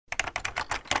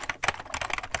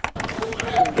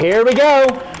Here we go.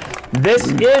 This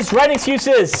is Writing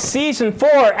Excuses, Season 4,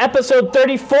 Episode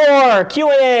 34,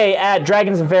 Q&A at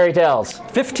Dragons and Fairy Tales.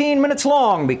 15 minutes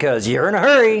long because you're in a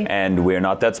hurry. And we're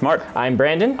not that smart. I'm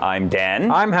Brandon. I'm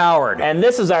Dan. I'm Howard. And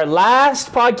this is our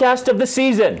last podcast of the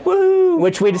season,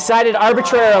 which we decided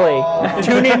arbitrarily.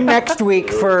 Tune in next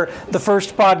week for the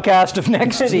first podcast of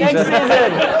next season. Next season.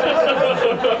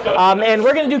 And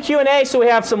we're going to do Q&A, so we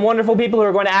have some wonderful people who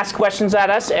are going to ask questions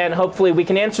at us, and hopefully we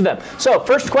can answer them. So,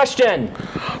 first question.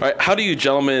 All right, how do you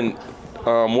gentlemen,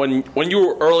 when you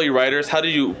were early writers, how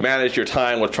did you manage your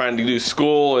time with trying to do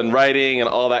school and writing and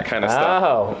all that kind of stuff?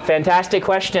 Oh, fantastic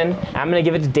question. I'm going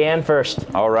to give it to Dan first.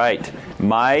 All right.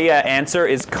 My answer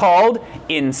is called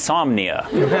insomnia.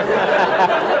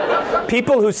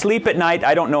 People who sleep at night,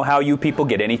 I don't know how you people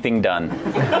get anything done.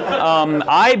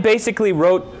 I basically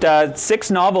wrote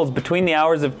 6 novels between the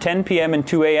hours of 10 p.m. and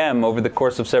 2 a.m. over the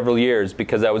course of several years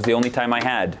because that was the only time I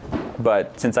had.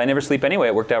 But since I never sleep anyway,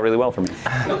 it worked out really well for me.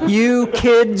 You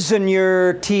kids and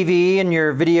your TV and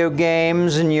your video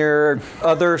games and your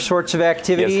other sorts of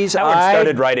activities. Yes, Howard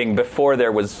started writing before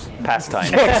there was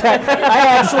pastime.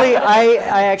 I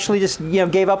actually just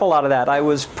gave up a lot of that. I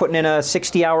was putting in a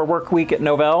 60-hour work week at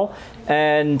Novell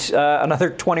and another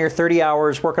 20 or 30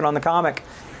 hours working on the comic.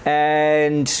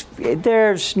 And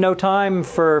there's no time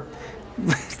for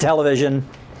television.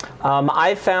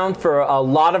 I've found for a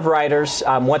lot of writers,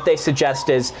 what they suggest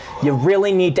is you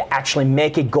really need to actually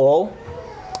make a goal,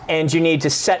 and you need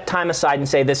to set time aside and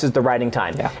say, this is the writing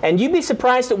time. Yeah. And you'd be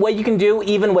surprised at what you can do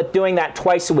even with doing that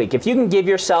twice a week. If you can give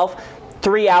yourself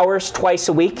 3 hours twice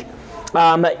a week,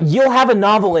 you'll have a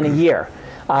novel in a year.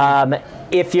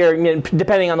 If you're,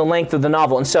 depending on the length of the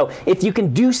novel. And so if you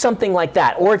can do something like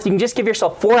that, or if you can just give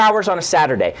yourself 4 hours on a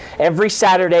Saturday, every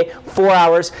Saturday, 4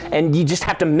 hours, and you just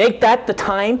have to make that the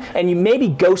time, and you maybe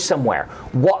go somewhere.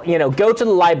 Go to the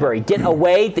library, get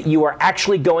away that you are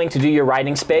actually going to do your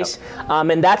writing space. Yep.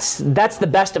 And that's the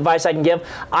best advice I can give.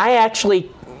 I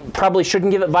actually probably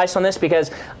shouldn't give advice on this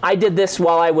because I did this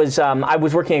while I was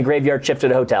working a graveyard shift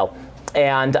at a hotel.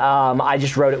 And I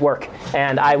just wrote at work.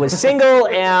 And I was single,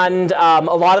 and a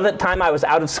lot of the time I was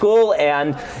out of school,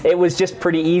 and it was just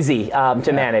pretty easy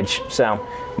to manage. So.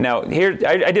 Now, here,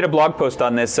 I did a blog post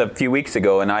on this a few weeks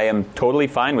ago, and I am totally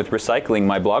fine with recycling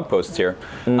my blog posts here.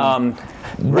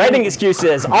 Writing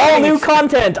excuses, all new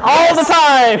content, all the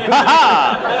time.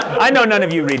 I know none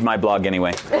of you read my blog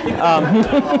anyway.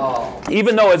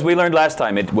 Even though, as we learned last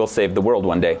time, it will save the world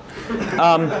one day.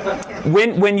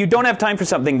 When you don't have time for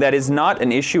something, that is not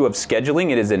an issue of scheduling,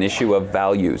 it is an issue of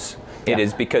values. It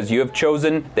is because you have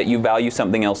chosen that you value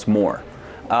something else more.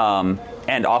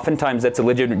 And oftentimes that's a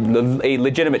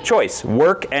legitimate choice.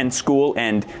 Work and school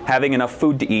and having enough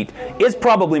food to eat is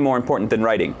probably more important than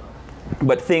writing.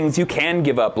 But things you can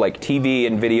give up, like TV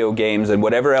and video games and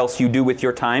whatever else you do with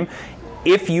your time,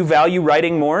 if you value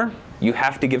writing more, you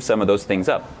have to give some of those things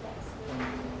up.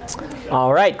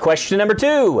 All right, question number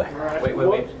 2.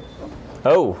 Wait.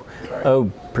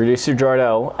 Oh, producer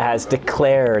Jordo has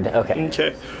declared.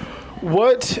 Okay.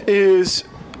 What is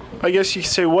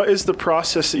the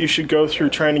process that you should go through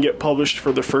trying to get published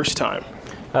for the first time?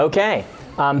 Okay.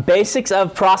 Basics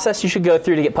of process you should go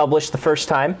through to get published the first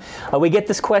time. We get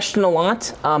this question a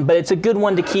lot, but it's a good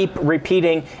one to keep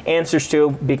repeating answers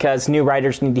to because new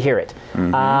writers need to hear it.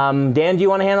 Mm-hmm. Dan, do you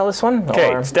want to handle this one?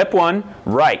 Okay, Step 1,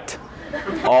 write.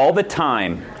 All the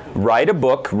time. Write a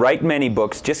book, write many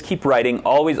books, just keep writing,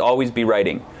 always be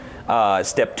writing.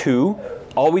 Step 2,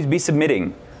 always be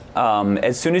submitting.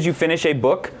 As soon as you finish a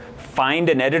book, find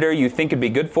an editor you think would be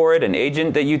good for it, an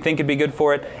agent that you think would be good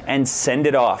for it, and send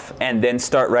it off, and then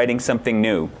start writing something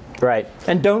new. Right.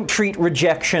 And don't treat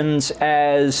rejections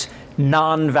as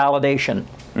non-validation.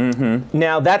 Mm-hmm.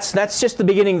 Now, that's just the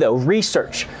beginning, though.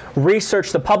 Research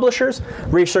the publishers,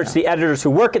 research the editors who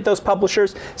work at those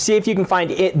publishers, see if you can find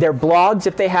their blogs,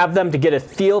 if they have them, to get a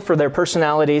feel for their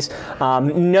personalities.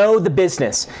 Know the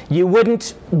business. You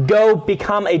wouldn't go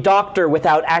become a doctor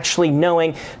without actually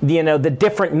knowing the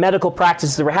different medical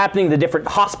practices that were happening, the different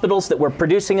hospitals that were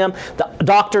producing them, the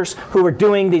doctors who were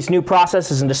doing these new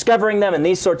processes and discovering them, and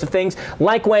these sorts of things.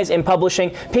 Likewise, in publishing,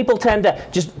 people tend to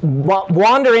just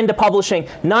wander into publishing,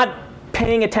 not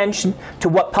paying attention to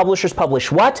what publishers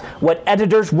publish what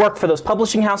editors work for those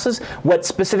publishing houses, what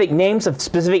specific names of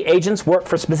specific agents work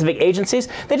for specific agencies.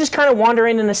 They just kind of wander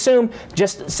in and assume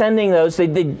just sending those. They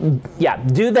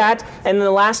do that. And then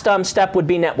the last step would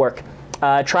be network.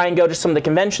 Try and go to some of the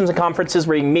conventions and conferences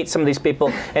where you can meet some of these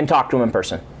people and talk to them in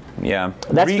person. Yeah.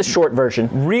 That's the short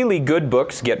version. Really good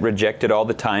books get rejected all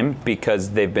the time because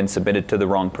they've been submitted to the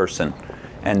wrong person.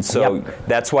 And so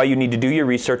that's why you need to do your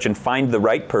research and find the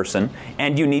right person,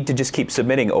 and you need to just keep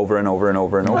submitting over and over and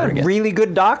over and over again. Really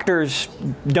good doctors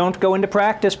don't go into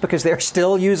practice because they're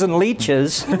still using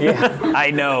leeches.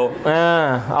 I know. All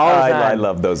the time. I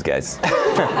love those guys.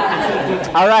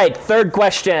 All right, third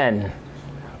question.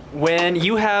 When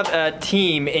you have a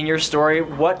team in your story,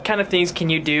 what kind of things can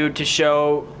you do to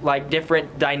show like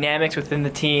different dynamics within the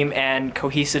team and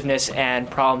cohesiveness and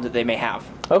problems that they may have?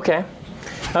 Okay.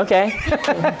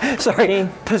 Sorry,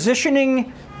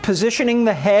 positioning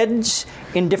the heads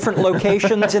in different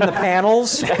locations in the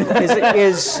panels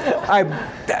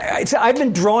I've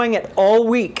been drawing it all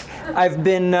week. I've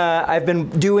been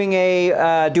doing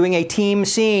a team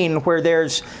scene where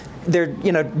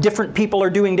different people are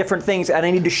doing different things, and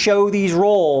I need to show these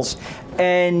roles,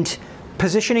 and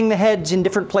positioning the heads in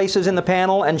different places in the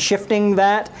panel and shifting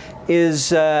that is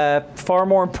far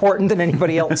more important than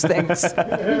anybody else thinks.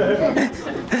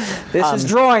 This is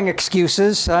drawing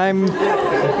excuses.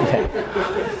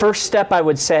 First step I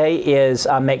would say is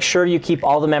make sure you keep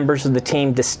all the members of the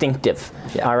team distinctive.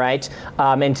 All right?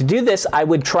 And to do this, I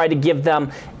would try to give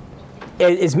them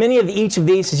as many of each of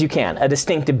these as you can, a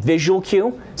distinctive visual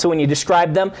cue. So when you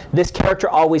describe them, this character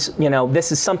always,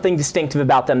 this is something distinctive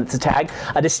about them that's a tag.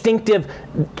 A distinctive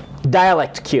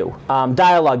dialect cue,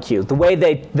 dialogue cue.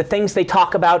 The things they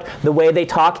talk about, the way they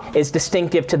talk is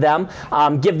distinctive to them.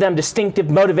 Give them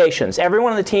distinctive motivations.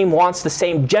 Everyone on the team wants the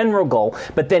same general goal,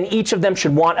 but then each of them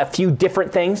should want a few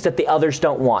different things that the others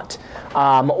don't want,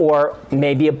 or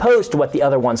maybe opposed to what the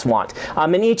other ones want.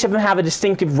 And each of them have a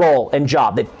distinctive role and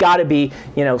job. They've got to be,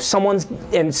 someone's.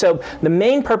 And so the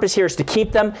main purpose here is to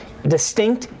keep them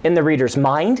distinct in the reader's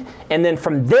mind, and then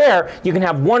from there you can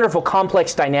have wonderful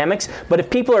complex dynamics. But if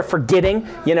people are forgetting,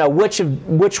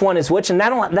 which one is which, and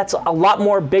that's a lot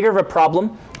more bigger of a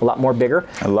problem. A lot more bigger.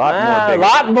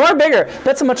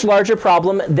 That's a much larger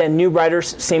problem than new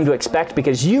writers seem to expect,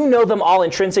 because you know them all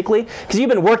intrinsically, because you've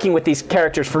been working with these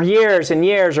characters for years and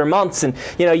years or months, and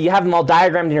you have them all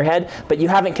diagrammed in your head, but you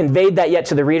haven't conveyed that yet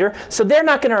to the reader, so they're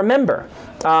not going to remember.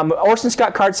 Orson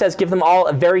Scott Card says give them all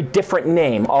a very different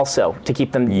name also to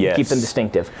keep them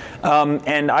distinctive.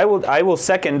 And I will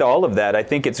second all of that. I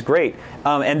think it's great.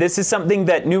 And this is something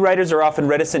that new writers are often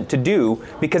reticent to do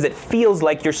because it feels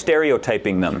like you're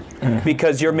stereotyping them.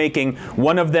 Because you're making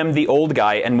one of them the old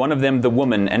guy and one of them the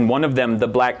woman and one of them the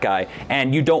black guy,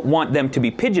 and you don't want them to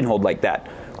be pigeonholed like that.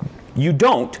 You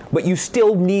don't, but you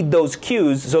still need those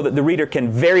cues so that the reader can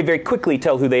very, very quickly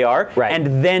tell who they are,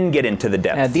 and then get into the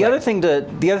depth. The other thing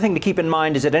to keep in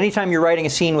mind is that anytime you're writing a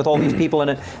scene with all these people in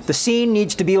it, the scene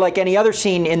needs to be like any other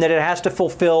scene in that it has to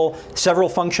fulfill several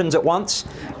functions at once.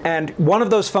 And one of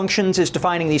those functions is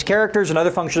defining these characters.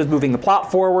 Another function is moving the plot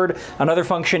forward. Another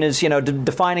function is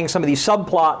defining some of these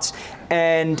subplots.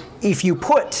 And if you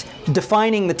put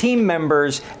defining the team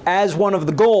members as one of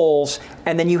the goals,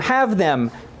 and then you have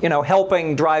them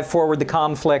helping drive forward the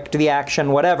conflict, the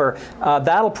action, whatever,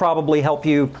 that'll probably help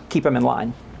you keep them in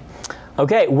line.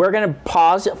 Okay, we're going to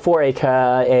pause for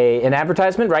an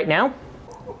advertisement right now.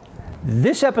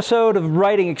 This episode of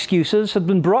Writing Excuses has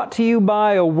been brought to you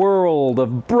by a world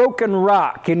of broken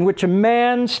rock in which a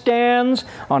man stands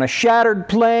on a shattered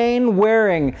plane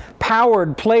wearing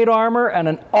powered plate armor and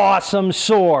an awesome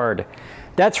sword.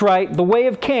 That's right, The Way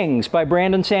of Kings by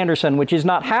Brandon Sanderson, which is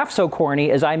not half so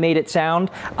corny as I made it sound.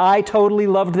 I totally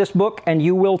loved this book, and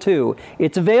you will too.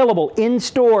 It's available in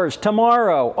stores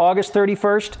tomorrow, August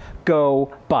 31st.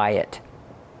 Go buy it.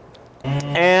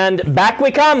 And back we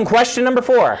come. Question number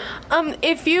 4.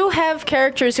 If you have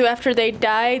characters who, after they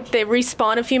die, they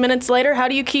respawn a few minutes later, how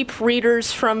do you keep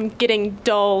readers from getting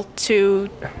dull to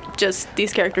just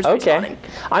these characters respawning?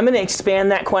 I'm going to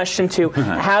expand that question to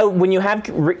how, when you have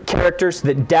characters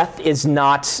that death is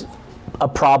not a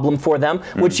problem for them,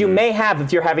 which you may have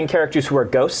if you're having characters who are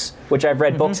ghosts, which I've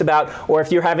read books about, or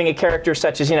if you're having a character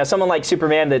such as someone like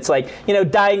Superman that's like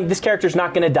dying. This character's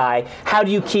not going to die. How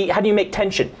do you make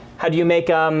tension? How do you make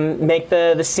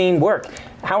the scene work?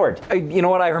 Howard. You know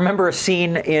what? I remember a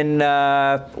scene in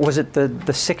was it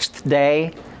the Sixth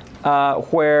Day,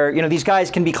 where these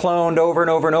guys can be cloned over and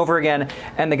over and over again,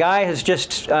 and the guy has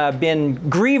just been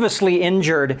grievously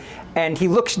injured, and he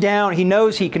looks down. He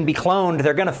knows he can be cloned.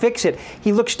 They're going to fix it.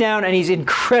 He looks down, and he's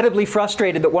incredibly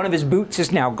frustrated that one of his boots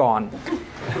is now gone.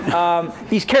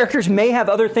 These characters may have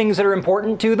other things that are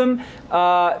important to them.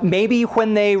 Maybe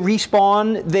when they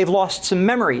respawn, they've lost some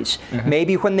memories.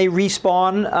 Maybe when they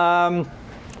respawn,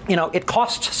 it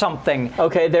costs something.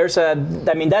 Okay, that's a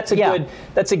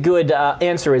good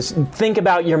answer. Is think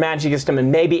about your magic system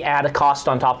and maybe add a cost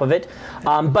on top of it.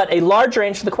 But a larger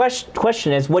answer to the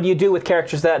question is, what do you do with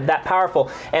characters that powerful?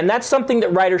 And that's something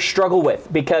that writers struggle with,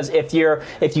 because if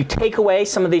you take away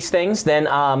some of these things, then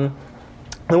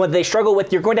and what they struggle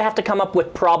with, you're going to have to come up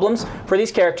with problems for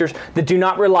these characters that do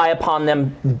not rely upon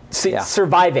them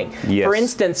surviving. Yes. For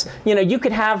instance, you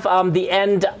could have the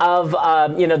end of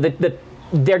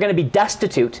they're going to be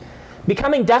destitute.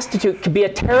 Becoming destitute could be a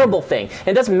terrible thing. And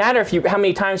it doesn't matter how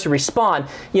many times you respawn,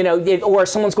 or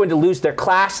someone's going to lose their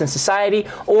class in society,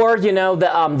 or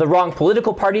the wrong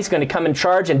political party is going to come in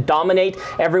charge and dominate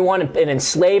everyone and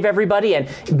enslave everybody. And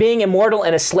being immortal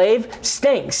and a slave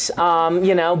stinks.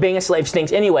 Being a slave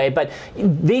stinks anyway. But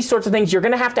these sorts of things, you're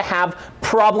going to have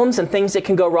problems and things that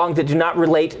can go wrong that do not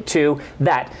relate to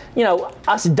that.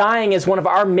 Us dying is one of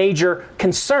our major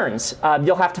concerns.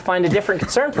 You'll have to find a different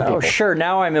concern for people. Oh, sure.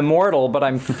 Now I'm immortal, but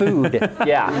I'm food.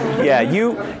 Yeah,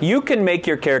 you can make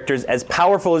your characters as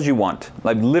powerful as you want,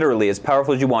 like literally as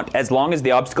powerful as you want, as long as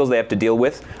the obstacles they have to deal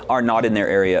with are not in their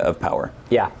area of power.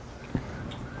 Yeah.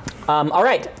 All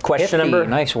right, question number.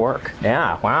 Nice work.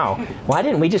 Yeah, wow. Why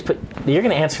didn't we just put? You're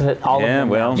going to answer that all of them.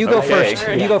 Well, you go first.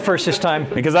 You go first this time.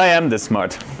 Because I am this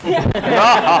smart.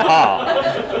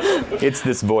 It's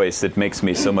this voice that makes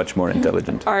me so much more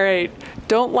intelligent. All right,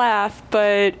 don't laugh,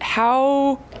 but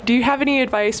do you have any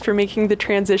advice for making the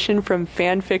transition from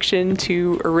fan fiction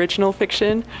to original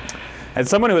fiction? As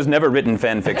someone who has never written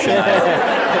fan fiction,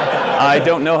 I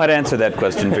don't know how to answer that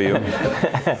question for you.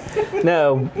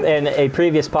 No, in a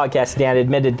previous podcast, Dan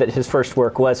admitted that his first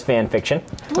work was fan fiction.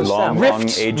 Long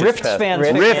ages Rifts past. fan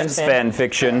fiction. Fan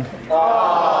fiction.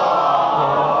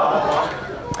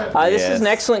 This is an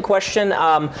excellent question.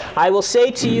 I will say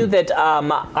to you that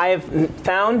I have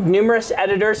found numerous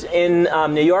editors in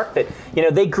New York that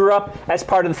they grew up as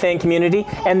part of the fan community,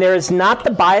 and there is not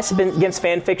the bias against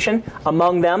fan fiction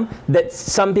among them that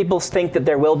some people think that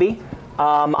there will be.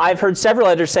 I've heard several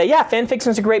editors say, yeah, fan fiction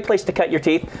is a great place to cut your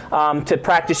teeth, to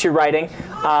practice your writing,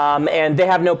 and they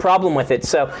have no problem with it.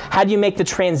 So how do you make the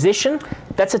transition?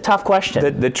 That's a tough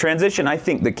question. The transition, I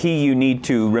think the key you need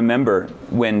to remember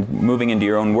when moving into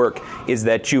your own work is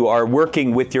that you are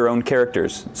working with your own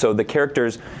characters. So the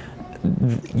characters,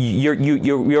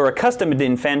 you're accustomed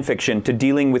in fan fiction to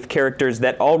dealing with characters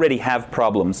that already have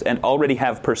problems and already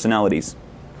have personalities.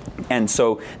 And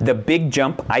so the big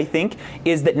jump, I think,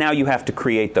 is that now you have to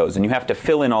create those and you have to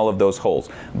fill in all of those holes.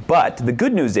 But the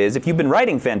good news is, if you've been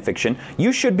writing fan fiction,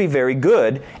 you should be very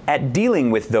good at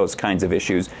dealing with those kinds of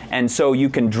issues. And so you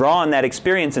can draw on that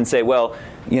experience and say, well,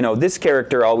 this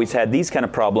character always had these kind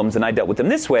of problems and I dealt with them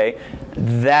this way.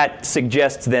 That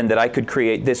suggests then that I could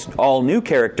create this all new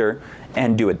character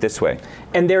and do it this way.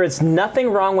 And there is nothing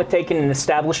wrong with taking an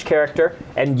established character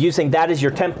and using that as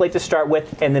your template to start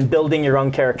with, and then building your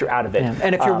own character out of it. Yeah.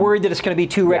 And if you're worried that it's going to be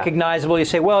too recognizable, you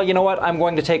say, well, you know what? I'm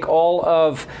going to take all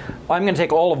of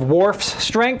Worf's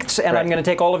strengths, and I'm going to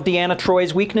take all of Deanna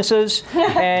Troy's weaknesses,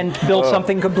 and build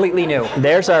something completely new.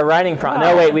 There's our writing problem.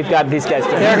 No, wait, we've got these guys.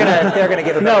 They're gonna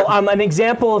give it. No, an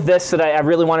example of this that I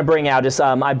really want to bring out is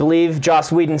I believe Joss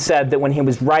Whedon said that when he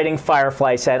was writing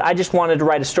Firefly, he said, I just wanted to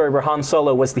write a story where Han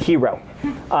Solo was the hero.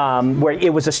 Where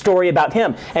it was a story about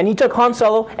him, and he took Han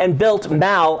Solo and built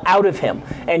Mal out of him.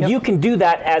 And you can do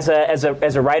that as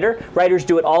a writer. Writers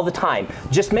do it all the time.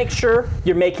 Just make sure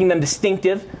you're making them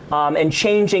distinctive and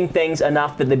changing things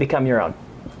enough that they become your own.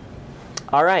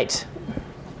 All right.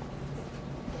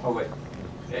 Oh wait.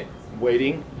 Okay.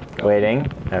 Waiting.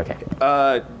 Okay.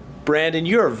 Brandon,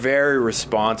 you are very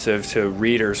responsive to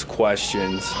readers'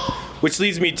 questions. Which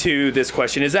leads me to this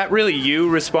question. Is that really you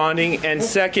responding? And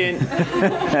second,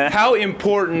 how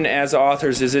important as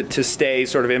authors is it to stay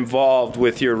sort of involved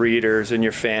with your readers and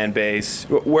your fan base?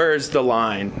 Where's the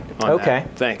line on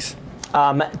that? Thanks.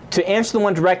 To answer the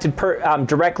one directed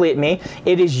directly at me,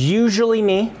 it is usually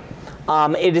me.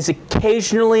 It is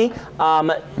occasionally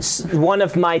one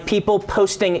of my people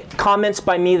posting comments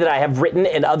by me that I have written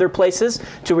in other places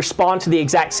to respond to the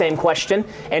exact same question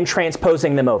and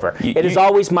transposing them over. It is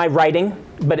always my writing,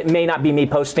 but it may not be me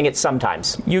posting it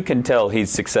sometimes. You can tell he's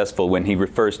successful when he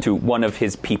refers to one of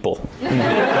his people.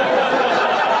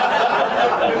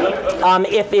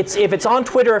 If it's on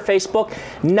Twitter or Facebook,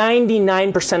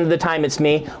 99% of the time it's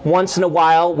me. Once in a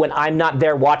while, when I'm not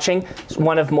there watching,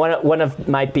 one of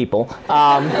my people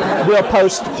will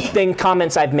post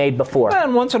comments I've made before.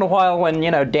 And once in a while, when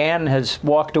Dan has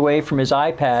walked away from his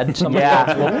iPad, somebody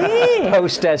else will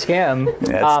post as him.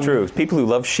 That's true. People who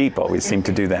love sheep always seem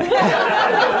to do that.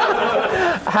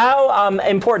 How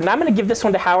important? I'm going to give this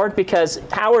one to Howard because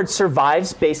Howard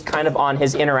survives based kind of on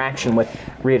his interaction with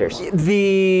readers.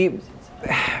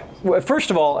 First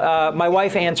of all, my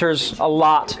wife answers a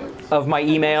lot of my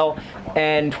email,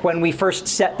 and when we first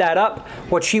set that up,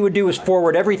 what she would do is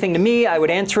forward everything to me. I would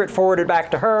answer it, forward it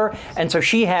back to her, and so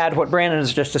she had what Brandon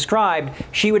has just described.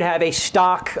 She would have a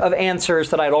stock of answers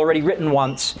that I'd already written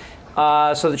once,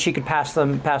 so that she could pass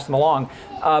them along.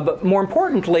 But more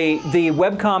importantly, the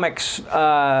webcomics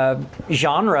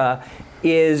genre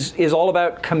is all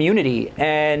about community,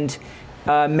 and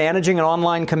managing an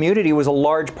online community was a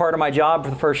large part of my job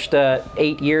for the first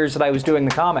 8 years that I was doing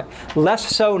the comic.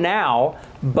 Less so now,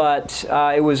 but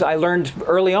I learned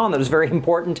early on that it was very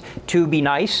important to be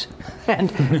nice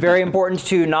and very important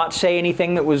to not say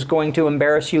anything that was going to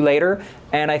embarrass you later.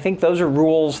 And I think those are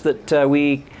rules that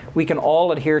we can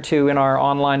all adhere to in our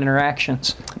online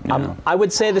interactions. I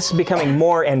would say this is becoming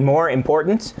more and more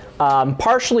important,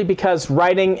 partially because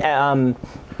writing,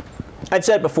 I've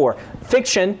said it before,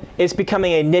 fiction is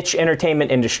becoming a niche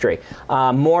entertainment industry.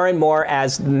 More and more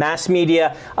as mass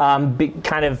media,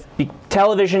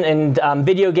 television and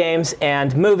video games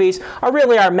and movies are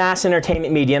really our mass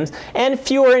entertainment mediums, and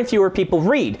fewer people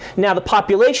read. Now the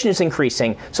population is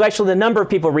increasing, so actually the number of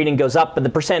people reading goes up, but the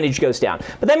percentage goes down.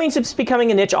 But that means it's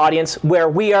becoming a niche audience where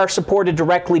we are supported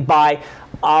directly by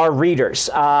our readers.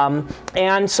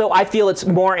 And so I feel it's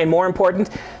more and more important.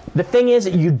 The thing is,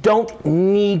 you don't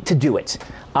need to do it.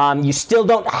 You still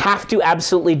don't have to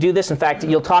absolutely do this. In fact,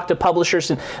 you'll talk to publishers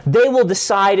and they will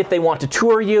decide if they want to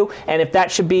tour you and if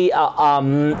that should be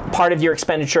part of your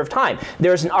expenditure of time.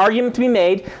 There's an argument to be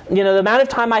made. You know, the amount of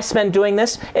time I spend doing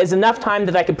this is enough time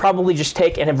that I could probably just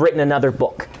take and have written another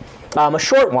book. A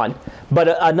short one, but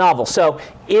a novel. So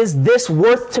is this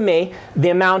worth to me the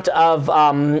amount of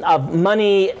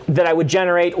money that I would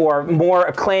generate or more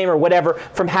acclaim or whatever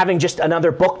from having just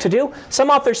another book to do? Some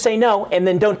authors say no and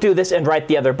then don't do this and write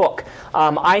the other book.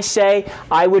 I say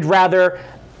I would rather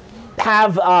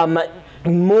have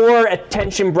more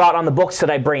attention brought on the books that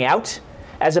I bring out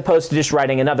as opposed to just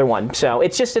writing another one. So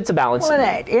it's a balance. Well,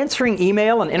 answering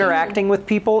email and interacting with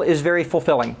people is very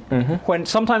fulfilling. Mm-hmm.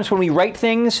 Sometimes when we write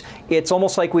things, it's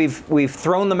almost like we've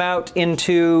thrown them out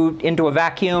into a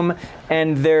vacuum,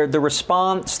 and the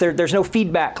response, there's no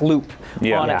feedback loop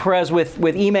on it. Whereas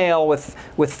with email,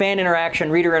 with fan interaction,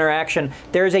 reader interaction,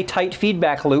 there's a tight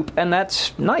feedback loop, and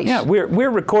that's nice. Yeah, we're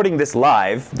recording this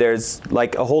live. There's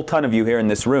like a whole ton of you here in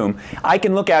this room. I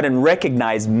can look out and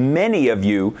recognize many of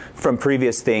you from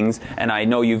previous things, and I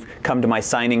know you've come to my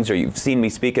signings or you've seen me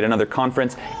speak at another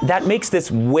conference. That makes this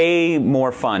way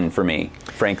more fun for me,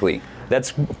 frankly.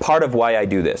 That's part of why I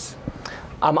do this.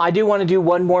 I do want to do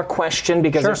one more question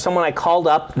because there's someone I called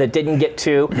up that didn't get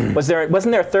to.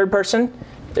 Wasn't there a third person?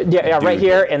 Yeah, right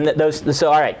here. And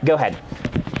so all right, go ahead.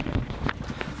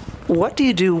 What do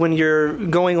you do when you're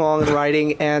going along and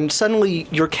writing and suddenly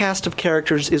your cast of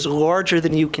characters is larger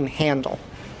than you can handle?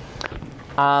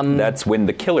 That's when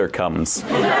the killer comes.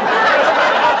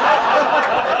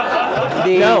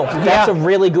 That's a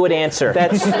really good answer.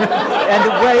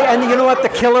 And you know what?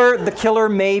 The killer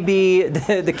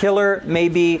may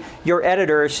be your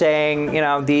editor saying, you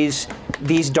know, these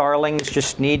darlings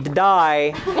just need to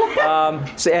die.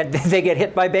 And they get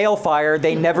hit by balefire.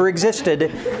 They never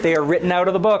existed. They are written out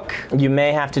of the book. You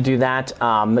may have to do that.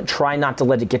 Try not to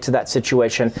let it get to that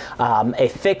situation. A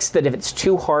fix that if it's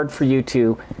too hard for you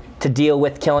to deal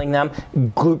with killing them,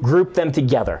 group them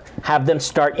together. Have them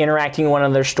start interacting in one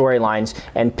of their storylines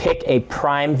and pick a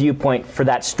prime viewpoint for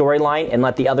that storyline and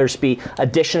let the others be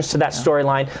additions to that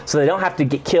storyline so they don't have to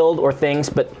get killed or things,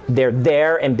 but they're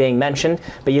there and being mentioned,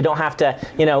 but you don't have to,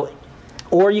 you know,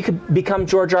 or you could become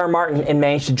George R. R. Martin and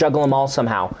manage to juggle them all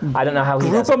somehow. I don't know how he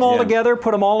Group them all together,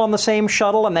 put them all on the same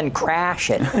shuttle, and then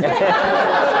crash it.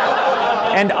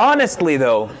 And honestly,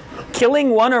 though,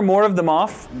 killing one or more of them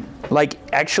off, like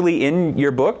actually in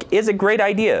your book, is a great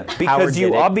idea because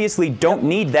you obviously don't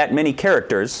need that many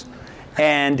characters,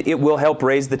 and it will help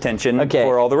raise the tension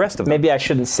for all the rest of them. Maybe I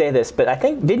shouldn't say this, but I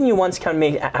think, didn't you once come to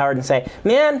me, Howard, and say,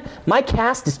 man, my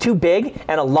cast is too big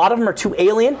and a lot of them are too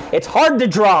alien. It's hard to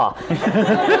draw.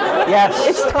 Yes,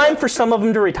 it's time for some of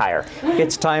them to retire.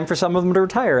 It's time for some of them to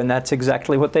retire, and that's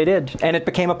exactly what they did. And it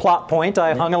became a plot point.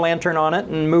 I hung a lantern on it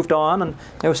and moved on, and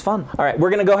it was fun. All right, we're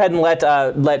going to go ahead and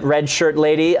let Red Shirt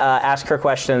Lady ask her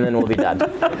question, and then we'll be done.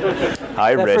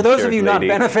 Hi, Red Shirt Lady. For those of you not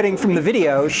benefiting from the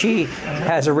video, she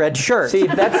has a red shirt. See,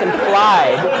 that's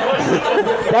implied.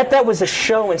 That was a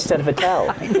show instead of a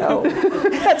tell. I know.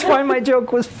 That's why my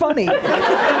joke was funny. Wait.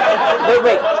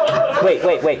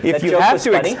 If you have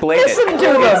to explain it,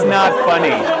 it's not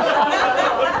funny.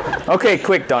 Okay,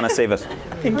 quick, Donna, save us.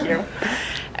 Thank you.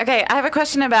 Okay, I have a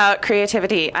question about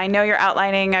creativity. I know you're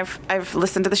outlining, I've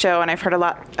listened to the show and I've heard a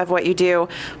lot of what you do.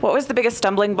 What was the biggest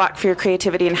stumbling block for your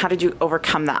creativity and how did you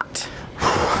overcome that?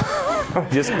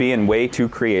 Just being way too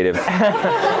creative.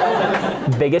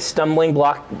 Biggest stumbling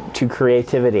block to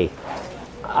creativity.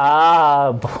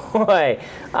 Ah, boy.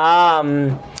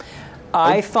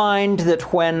 I find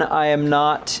that when I am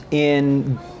not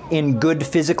in good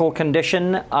physical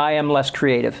condition, I am less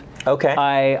creative. Okay.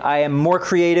 I am more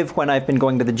creative when I've been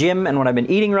going to the gym and when I've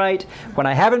been eating right. When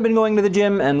I haven't been going to the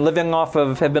gym and have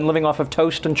been living off of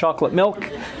toast and chocolate milk,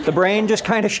 the brain just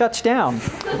kind of shuts down.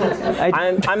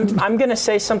 I'm going to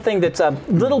say something that's a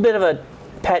little bit of a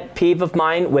pet peeve of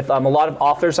mine with a lot of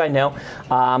authors I know.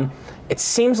 It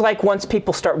seems like once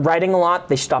people start writing a lot,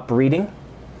 they stop reading.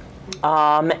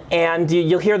 And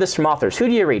you'll hear this from authors. Who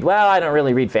do you read? Well, I don't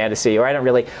really read fantasy, or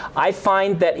I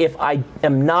find that if I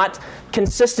am not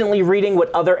consistently reading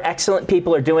what other excellent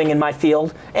people are doing in my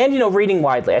field, and reading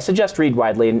widely, I suggest read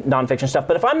widely in nonfiction stuff,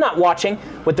 but if I'm not watching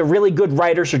what the really good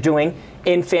writers are doing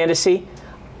in fantasy,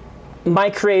 my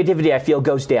creativity, I feel,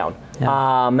 goes down.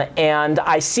 Yeah. And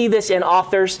I see this in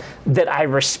authors that I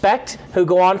respect who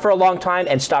go on for a long time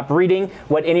and stop reading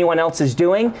what anyone else is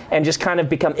doing and just kind of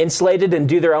become insulated and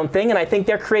do their own thing, and I think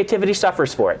their creativity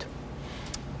suffers for it.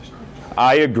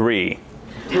 I agree.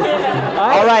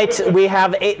 All right, we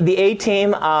have the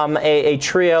A-Team, a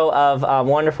trio of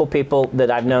wonderful people that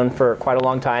I've known for quite a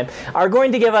long time, are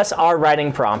going to give us our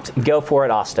writing prompt. Go for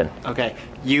it, Austin. Okay.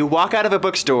 You walk out of a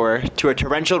bookstore to a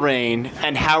torrential rain,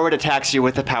 and Howard attacks you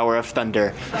with the power of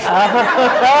thunder.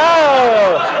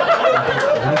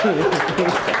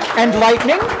 And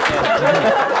lightning?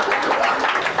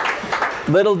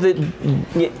 Little did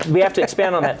we have to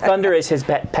expand on that. Thunder is his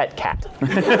pet cat.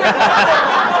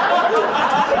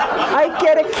 I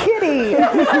get a kitty.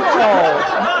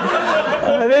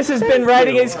 This has been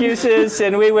Writing Excuses,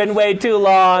 and we went way too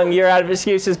long. You're out of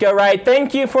excuses. Go write.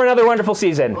 Thank you for another wonderful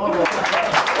season.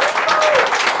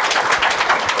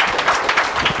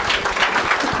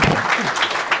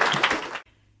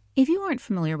 If you aren't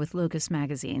familiar with Locus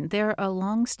Magazine, they're a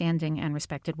long-standing and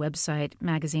respected website,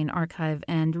 magazine archive,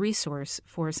 and resource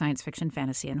for science fiction,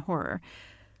 fantasy, and horror.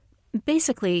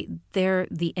 Basically, they're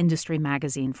the industry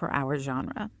magazine for our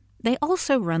genre. They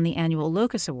also run the annual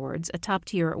Locus Awards, a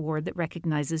top-tier award that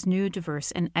recognizes new,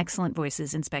 diverse, and excellent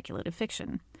voices in speculative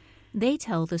fiction. They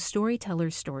tell the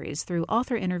storyteller's stories through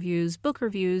author interviews, book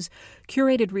reviews,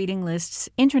 curated reading lists,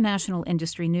 international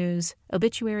industry news,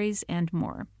 obituaries, and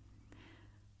more.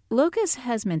 Locus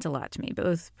has meant a lot to me,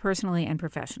 both personally and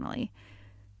professionally.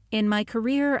 In my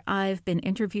career, I've been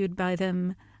interviewed by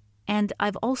them, and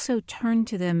I've also turned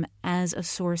to them as a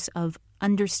source of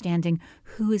understanding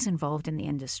who is involved in the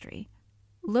industry.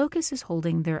 Locus is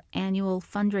holding their annual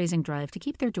fundraising drive to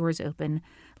keep their doors open,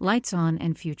 lights on,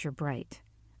 and future bright.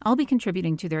 I'll be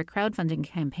contributing to their crowdfunding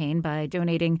campaign by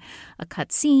donating a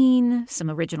cut scene, some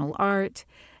original art,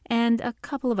 and a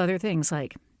couple of other things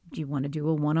like, do you want to do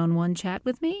a one-on-one chat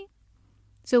with me?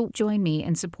 So join me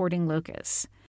in supporting Locus.